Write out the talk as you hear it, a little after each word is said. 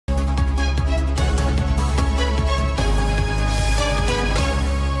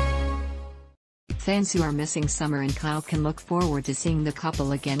Fans who are missing Summer and Kyle can look forward to seeing the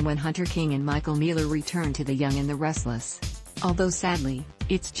couple again when Hunter King and Michael Mealor return to The Young and the Restless. Although sadly,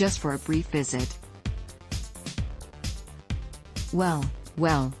 it's just for a brief visit. Well,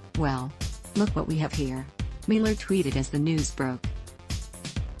 look what we have here. Mealor tweeted as the news broke.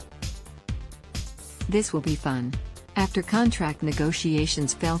 This will be fun. After contract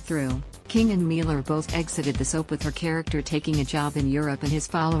negotiations fell through, King and Mealor both exited the soap with her character taking a job in Europe and his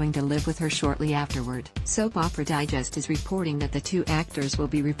following to live with her shortly afterward. Soap Opera Digest is reporting that the two actors will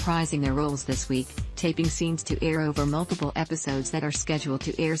be reprising their roles this week, taping scenes to air over multiple episodes that are scheduled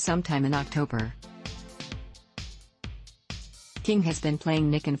to air sometime in October. King has been playing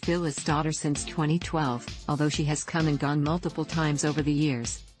Nick and Phyllis' daughter since 2012, although she has come and gone multiple times over the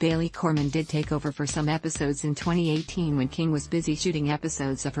years. Bailey Corman did take over for some episodes in 2018 when King was busy shooting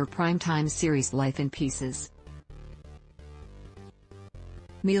episodes of her primetime series Life in Pieces.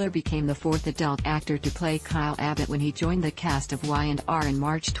 Mealor became the fourth adult actor to play Kyle Abbott when he joined the cast of Y&R in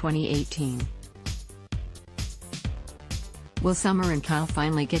March 2018. Will Summer and Kyle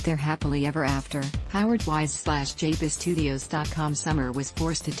finally get their happily ever after? Howard Wise/JBizStudios.com. Summer was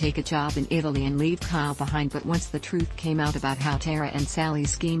forced to take a job in Italy and leave Kyle behind, but once the truth came out about how Tara and Sally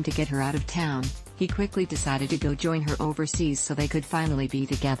schemed to get her out of town, he quickly decided to go join her overseas so they could finally be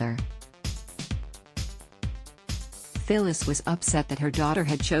together. Phyllis was upset that her daughter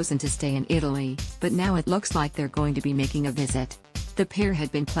had chosen to stay in Italy, but now it looks like they're going to be making a visit. The pair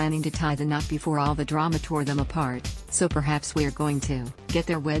had been planning to tie the knot before all the drama tore them apart, so perhaps we're going to get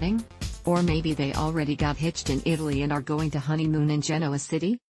their wedding? Or maybe they already got hitched in Italy and are going to honeymoon in Genoa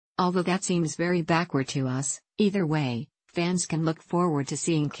City? Although that seems very backward to us, either way, fans can look forward to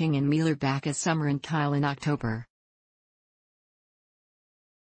seeing King and Mealor back as Summer and Kyle in October.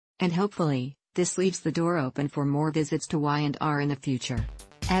 And hopefully, this leaves the door open for more visits to Y&R in the future.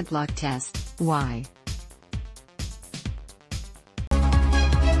 Ad block test. Why?